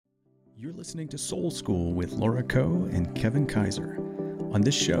You're listening to Soul School with Laura Coe and Kevin Kaiser. On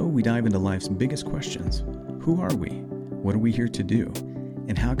this show, we dive into life's biggest questions. Who are we? What are we here to do?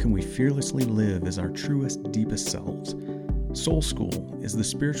 And how can we fearlessly live as our truest, deepest selves? Soul School is the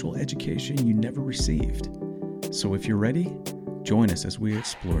spiritual education you never received. So if you're ready, join us as we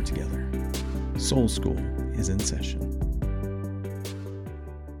explore together. Soul School is in session.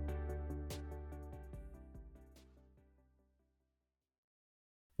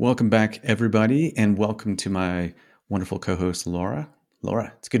 Welcome back, everybody, and welcome to my wonderful co-host, Laura.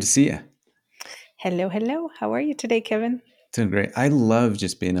 Laura, it's good to see you. Hello, hello. How are you today, Kevin? Doing great. I love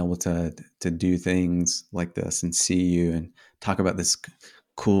just being able to do things like this and see you and talk about this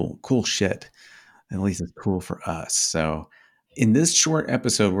cool shit. At least it's cool for us. So in this short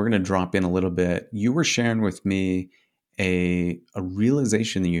episode, we're going to drop in a little bit. You were sharing with me a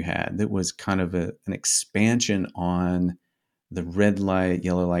realization that you had that was kind of an expansion on the red light,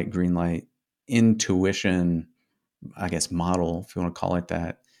 yellow light, green light intuition, I guess, model, if you want to call it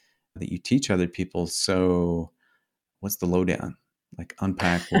that you teach other people. So what's the lowdown? Like,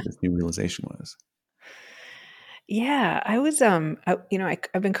 unpack what this new realization was. Yeah, I was, I've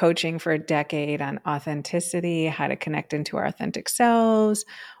been coaching for a decade on authenticity, how to connect into our authentic selves,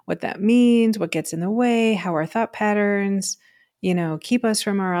 what that means, what gets in the way, how our thought patterns, keep us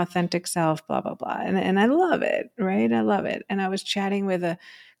from our authentic self, blah, blah, blah. And I love it, right? I love it. And I was chatting with a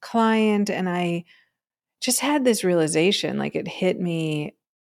client and I just had this realization, like it hit me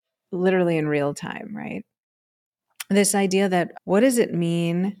literally in real time, right? This idea that what does it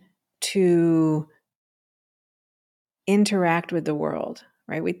mean to interact with the world,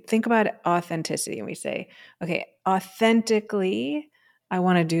 right? We think about authenticity and we say, okay, authentically, I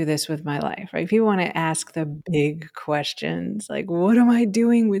want to do this with my life, right? People want to ask the big questions like, what am I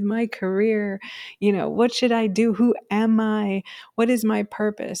doing with my career? What should I do? Who am I? What is my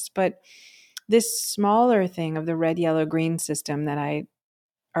purpose? But this smaller thing of the red, yellow, green system that I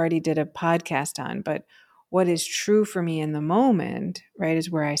already did a podcast on, but what is true for me in the moment, right, is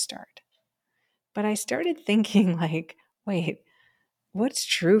where I start. But I started thinking like, wait, what's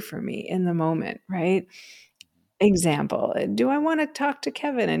true for me in the moment, right? Example, do I want to talk to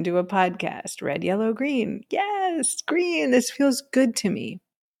Kevin and do a podcast? Red, yellow, green. Yes, green. This feels good to me.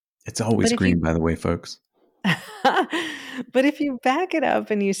 It's always But if you green, by the way, folks. but if you back it up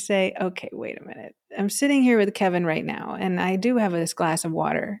and you say, okay, wait a minute. I'm sitting here with Kevin right now, and I do have this glass of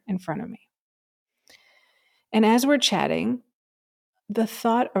water in front of me. And as we're chatting, the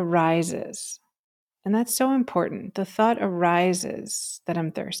thought arises. And that's so important. The thought arises that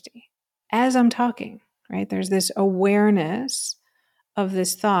I'm thirsty as I'm talking, right? There's this awareness of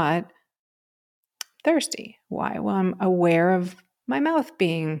this thought, thirsty. Why? Well, I'm aware of my mouth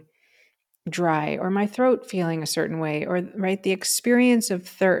being dry or my throat feeling a certain way, or, right, the experience of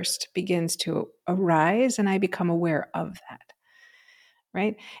thirst begins to arise and I become aware of that,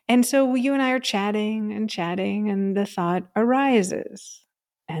 right? And so you and I are chatting, and the thought arises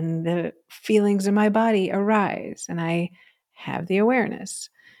and the feelings in my body arise and I have the awareness.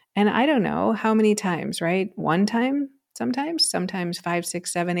 And I don't know how many times, right? One time, sometimes 5,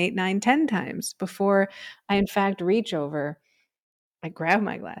 6, 7, 8, 9, 10 times before I, in fact, reach over, I grab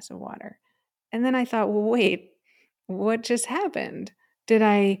my glass of water. And then I thought, well, wait, what just happened? Did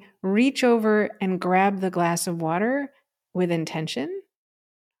I reach over and grab the glass of water with intention?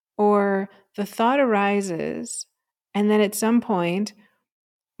 Or the thought arises, and then at some point,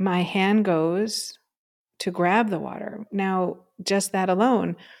 my hand goes to grab the water. Now, just that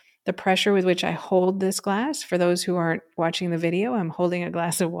alone, the pressure with which I hold this glass, for those who aren't watching the video, I'm holding a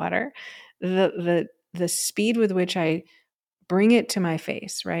glass of water. The speed with which I bring it to my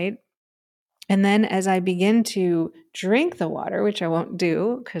face, right? And then as I begin to drink the water, which I won't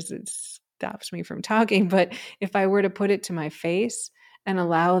do because it stops me from talking, but if I were to put it to my face and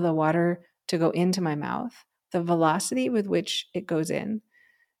allow the water to go into my mouth, the velocity with which it goes in,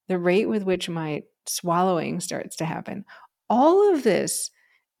 the rate with which my swallowing starts to happen, all of this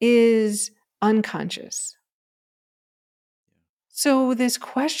is unconscious. So this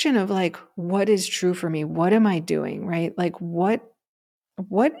question of like, what is true for me? What am I doing? Right? Like what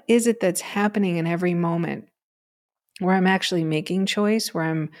is it that's happening in every moment where I'm actually making choice,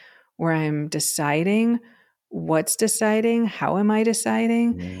 where I'm deciding what's deciding, how am I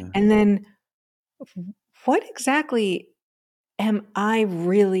deciding? Yeah. And then what exactly am I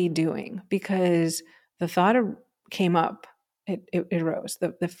really doing? Because the thought came up, it arose.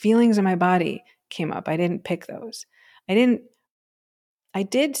 The feelings in my body came up. I didn't pick those. I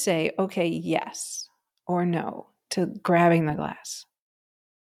did say, okay, yes or no to grabbing the glass.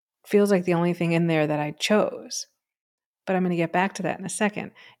 Feels like the only thing in there that I chose. but I'm going to get back to that in a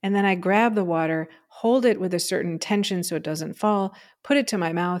second. And then I grab the water, hold it with a certain tension so it doesn't fall, put it to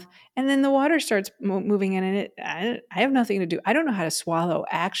my mouth, and then the water starts moving in. And I have nothing to do. I don't know how to swallow,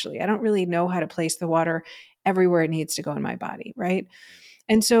 actually. I don't really know how to place the water everywhere it needs to go in my body, right?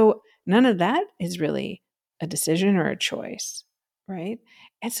 And so none of that is really a decision or a choice, right?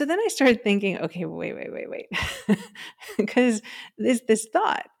 And so then I started thinking, okay, wait. Because this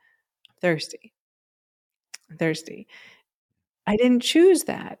thought, thirsty, thirsty. I didn't choose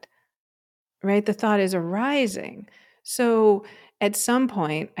that, right? The thought is arising. So at some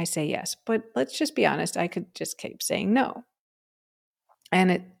point I say yes, but let's just be honest, I could just keep saying no.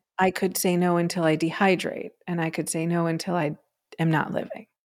 And I could say no until I dehydrate, and I could say no until I am not living,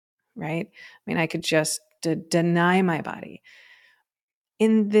 right? I mean, I could just deny my body.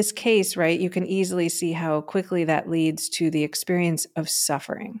 In this case, right, you can easily see how quickly that leads to the experience of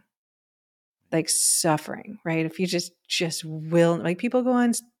suffering. Like suffering, right? If you just will, like people go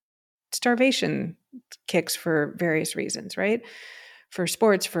on starvation kicks for various reasons, right? For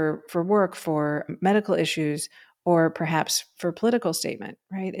sports, for work, for medical issues, or perhaps for political statement,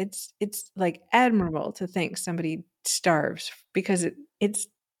 right? It's like admirable to think somebody starves because it's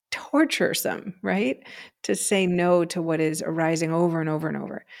torturesome, right? To say no to what is arising over and over and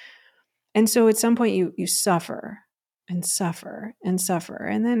over. And so at some point you suffer and suffer and suffer,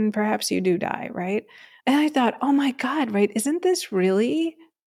 and then perhaps you do die, right? And I thought, oh my God, right? Isn't this really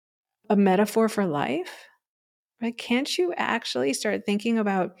a metaphor for life? Right? Can't you actually start thinking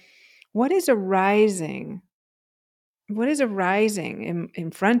about what is arising? What is arising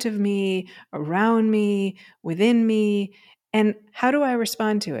in front of me, around me, within me? And how do I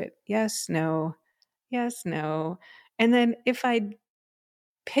respond to it? Yes, no, yes, no. And then if I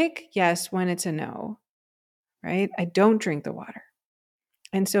pick yes when it's a no, right? I don't drink the water.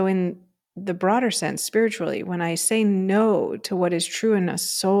 And so, in the broader sense, spiritually, when I say no to what is true in a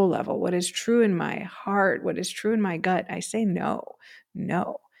soul level, what is true in my heart, what is true in my gut, I say no,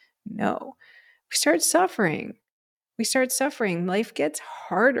 no, no. We start suffering. We start suffering. Life gets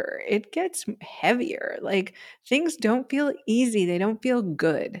harder. It gets heavier. Like things don't feel easy. They don't feel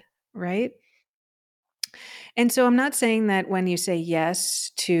good, right? And so I'm not saying that when you say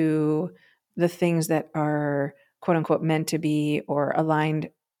yes to the things that are quote unquote meant to be or aligned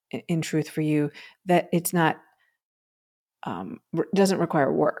in truth for you, that it's not, doesn't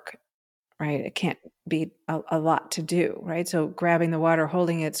require work, right? It can't be a lot to do, right? So grabbing the water,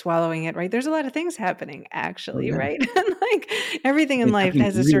 holding it, swallowing it, right? There's a lot of things happening Oh, actually, yeah. right? Like everything in It's life happening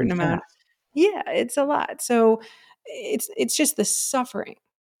has a really certain amount. fast. Yeah, it's a lot. So it's just the suffering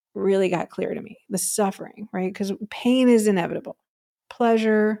really got clear to me, the suffering, right? Because pain is inevitable.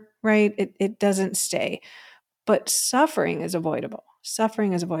 Pleasure, right? It doesn't stay. But suffering is avoidable.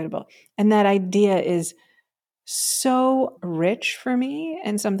 Suffering is avoidable. And that idea is so rich for me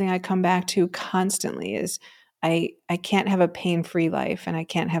and something I come back to constantly is I can't have a pain-free life and I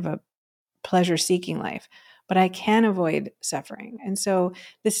can't have a pleasure-seeking life, but I can avoid suffering. And so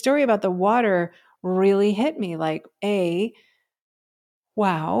the story about the water really hit me like,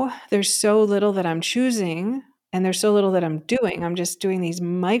 wow, there's so little that I'm choosing and there's so little that I'm doing. I'm just doing these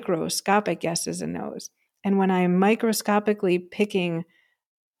microscopic yeses and nos. And when I'm microscopically picking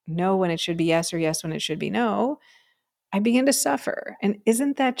no when it should be yes or yes when it should be no, I begin to suffer. And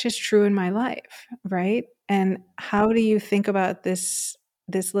isn't that just true in my life, right? And how do you think about this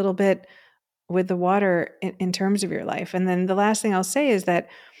little bit with the water in terms of your life? And then the last thing I'll say is that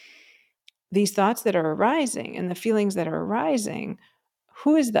these thoughts that are arising and the feelings that are arising,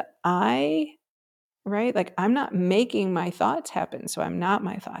 who is the I, right? Like I'm not making my thoughts happen, so I'm not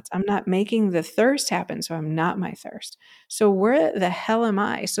my thoughts. I'm not making the thirst happen, so I'm not my thirst. So where the hell am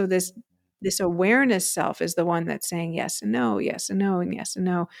I? So this awareness self is the one that's saying yes and no, yes and no, and yes and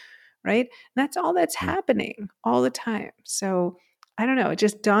no, right? And that's all that's Yeah. happening all the time. So I don't know. It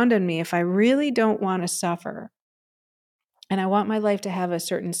just dawned on me if I really don't want to suffer and I want my life to have a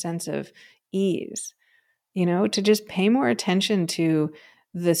certain sense of ease, to just pay more attention to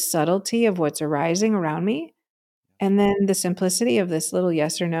the subtlety of what's arising around me and then the simplicity of this little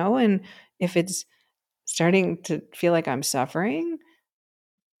yes or no. And if it's starting to feel like I'm suffering,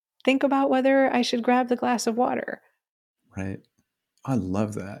 think about whether I should grab the glass of water. Right. I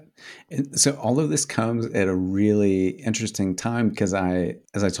love that. And so all of this comes at a really interesting time because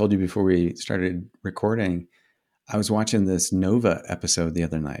as I told you before we started recording, I was watching this Nova episode the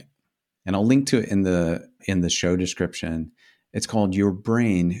other night, and I'll link to it in the show description. It's called Your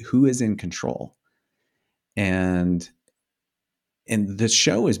Brain, Who is in Control? And the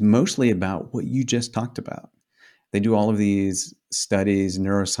show is mostly about what you just talked about. They do all of these studies,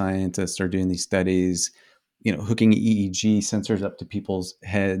 neuroscientists are doing these studies hooking EEG sensors up to people's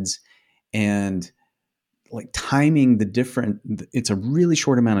heads and like timing the different, it's a really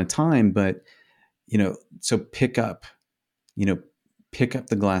short amount of time, but, so you know, pick up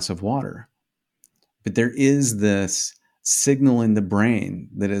the glass of water. But there is this signal in the brain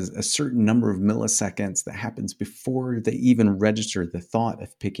that is a certain number of milliseconds that happens before they even register the thought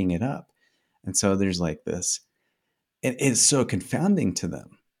of picking it up. And so there's like this, it's so confounding to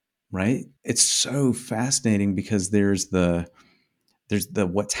them, right? It's so fascinating because there's the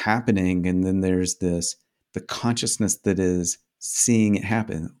what's happening, and then there's this the consciousness that is seeing it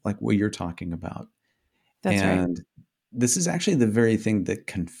happen, like what you're talking about. That's right. And this is actually the very thing that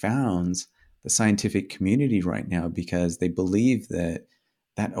confounds the scientific community right now, because they believe that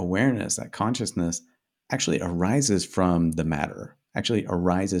that awareness, that consciousness actually arises from the matter, actually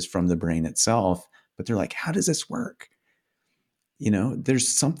arises from the brain itself. But they're like, how does this work? There's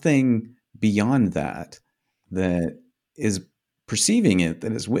something beyond that that is perceiving it,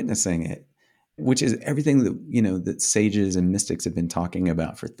 that is witnessing it, which is everything that, that sages and mystics have been talking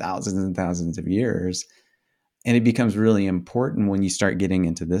about for thousands and thousands of years. And it becomes really important when you start getting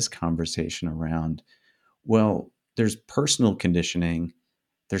into this conversation around, well, there's personal conditioning,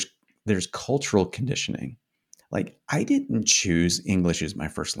 there's there's cultural conditioning. Like, I didn't choose English as my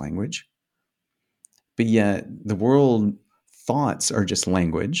first language, but yet the world thoughts are just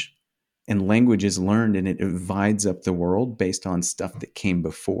language, and language is learned and it divides up the world based on stuff that came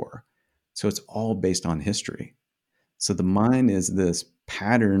before. So it's all based on history. So the mind is this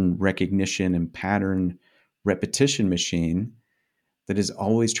pattern recognition and pattern repetition machine that is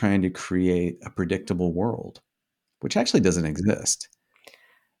always trying to create a predictable world, which actually doesn't exist.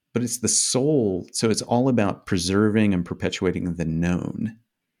 But it's the soul. So it's all about preserving and perpetuating the known,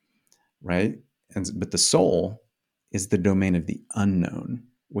 right? But the soul is the domain of the unknown,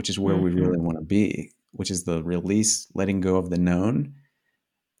 which is where we Hmm. really want to be, which is the release, letting go of the known,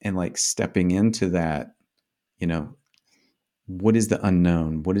 and like stepping into that, you know, what is the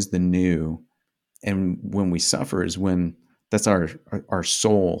unknown? What is the new? And when we suffer is when that's our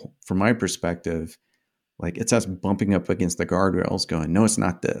soul, from my perspective, like it's us bumping up against the guardrails going, no, it's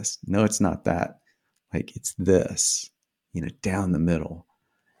not this. No, it's not that. Like it's this, down the middle.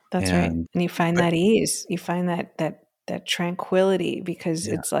 That's right. And And you find but that ease. You find that tranquility, because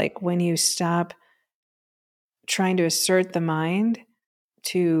yeah, it's like when you stop trying to assert the mind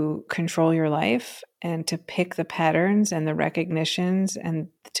to control your life and to pick the patterns and the recognitions and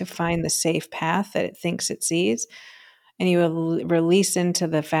to find the safe path that it thinks it sees. And you release into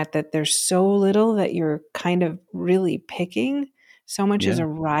the fact that there's so little that you're kind of really picking, so much is yeah,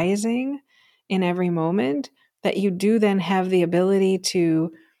 arising in every moment, that you do then have the ability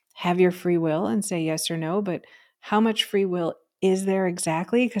to have your free will and say yes or no. But how much free will is there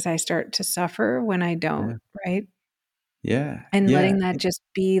exactly? Because I start to suffer when I don't, yeah, right? yeah, And yeah, letting that just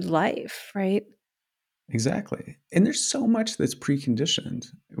be life, right? exactly. And there's so much that's preconditioned.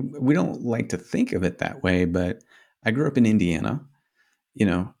 We don't like to think of it that way, but I grew up in Indiana.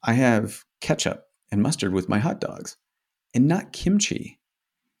 I have ketchup and mustard with my hot dogs, and not kimchi.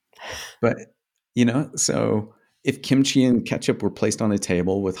 But, so if kimchi and ketchup were placed on a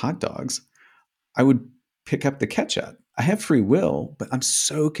table with hot dogs, I would pick up the ketchup. I have free will, but I'm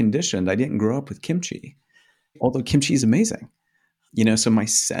so conditioned. I didn't grow up with kimchi, although kimchi is amazing. So my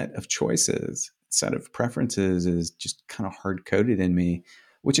set of choices, set of preferences is just kind of hard coded in me,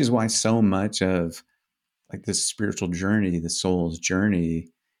 which is why so much of like this spiritual journey, the soul's journey,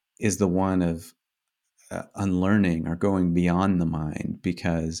 is the one of unlearning or going beyond the mind,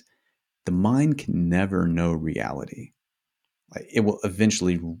 because the mind can never know reality. Like it will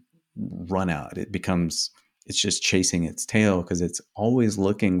eventually run out. It's just chasing its tail because it's always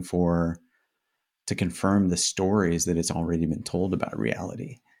looking for to confirm the stories that it's already been told about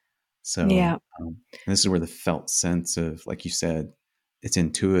reality. So Yeah. this is where the felt sense of, like you said, it's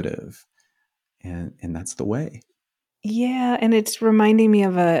intuitive, and that's the way. Yeah, and it's reminding me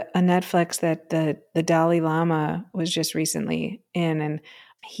of a Netflix that the Dalai Lama was just recently in, and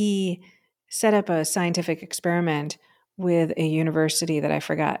he set up a scientific experiment with a university that I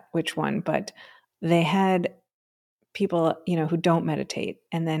forgot which one, but they had people, who don't meditate,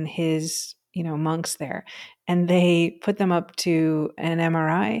 and then his, monks there. And they put them up to an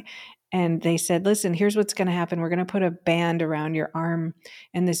MRI, and they said, listen, here's what's going to happen. We're going to put a band around your arm,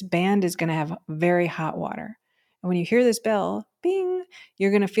 and this band is going to have very hot water. And when you hear this bell, bing,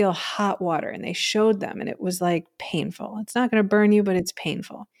 you're going to feel hot water. And they showed them, and it was like painful. It's not going to burn you, but it's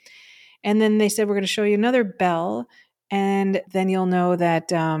painful. And then they said, we're going to show you another bell, and then you'll know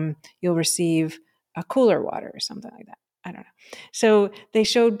that you'll receive a cooler water or something like that. I don't know. So they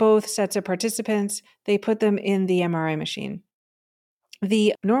showed both sets of participants. They put them in the MRI machine.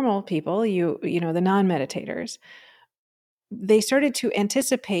 The normal people, the non-meditators, they started to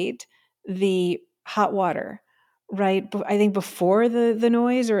anticipate the hot water, right? I think before the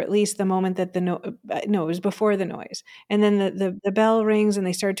noise, or at least the moment that no, it was before the noise. And then the bell rings and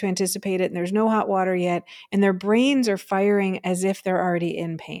they start to anticipate it, and there's no hot water yet, and their brains are firing as if they're already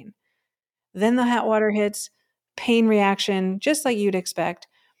in pain. Then the hot water hits, pain reaction, just like you'd expect.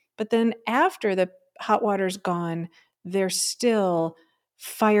 But then after the hot water's gone, they're still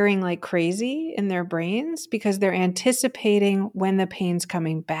firing like crazy in their brains because they're anticipating when the pain's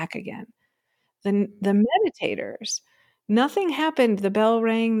coming back again. The meditators, nothing happened. The bell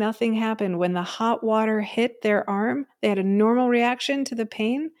rang, nothing happened. When the hot water hit their arm, they had a normal reaction to the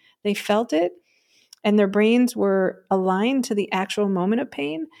pain. They felt it, and their brains were aligned to the actual moment of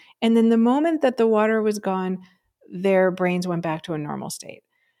pain. And then the moment that the water was gone, their brains went back to a normal state.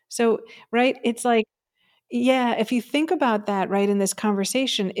 So, right, it's like, yeah, if you think about that, right, in this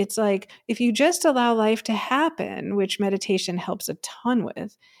conversation, it's like if you just allow life to happen, which meditation helps a ton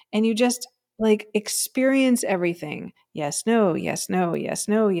with, and you just like experience everything. Yes, no, yes, no, yes,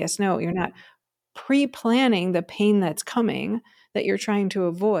 no, yes, no. You're not pre-planning the pain that's coming that you're trying to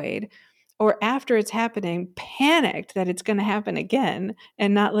avoid, or after it's happening, panicked that it's going to happen again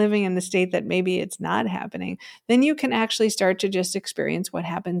and not living in the state that maybe it's not happening, then you can actually start to just experience what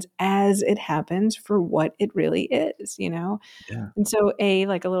happens as it happens for what it really is, you know? Yeah. And so A,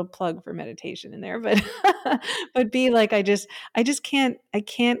 like a little plug for meditation in there, but but B, like I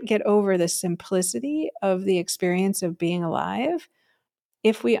can't get over the simplicity of the experience of being alive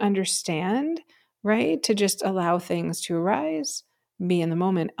if we understand, right, to just allow things to arise, be in the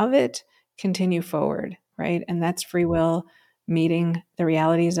moment of it, continue forward, right? And that's free will meeting the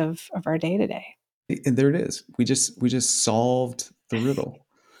realities of our day to day. And there it is. We just solved the riddle.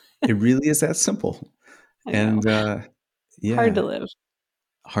 It really is that simple. I know. And Hard to yeah, live.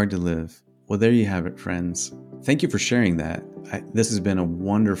 hard to live. Well, there you have it, friends. Thank you for sharing that. This has been a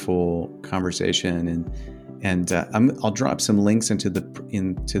wonderful conversation, and I'll drop some links into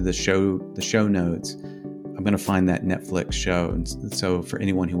the show notes. I'm going to find that Netflix show, and so for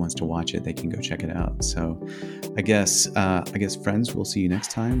anyone who wants to watch it, they can go check it out. So, I guess friends, we'll see you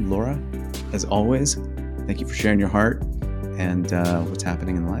next time. Laura, as always, thank you for sharing your heart and what's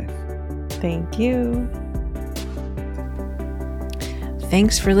happening in life. Thank you.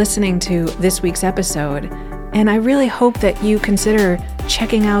 Thanks for listening to this week's episode. And I really hope that you consider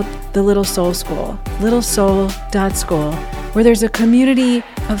checking out the Little Soul School, littlesoul.school, where there's a community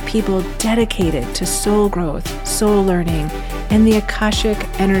of people dedicated to soul growth, soul learning, and the Akashic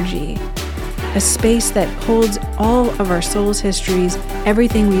energy. A space that holds all of our soul's histories,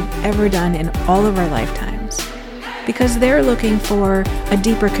 everything we've ever done in all of our lifetimes. Because they're looking for a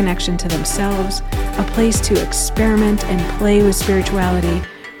deeper connection to themselves, a place to experiment and play with spirituality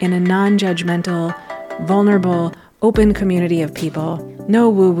in a non-judgmental, vulnerable, open community of people. No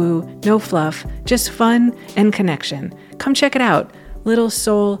woo-woo, no fluff, just fun and connection. Come check it out,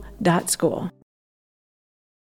 littlesoul.school.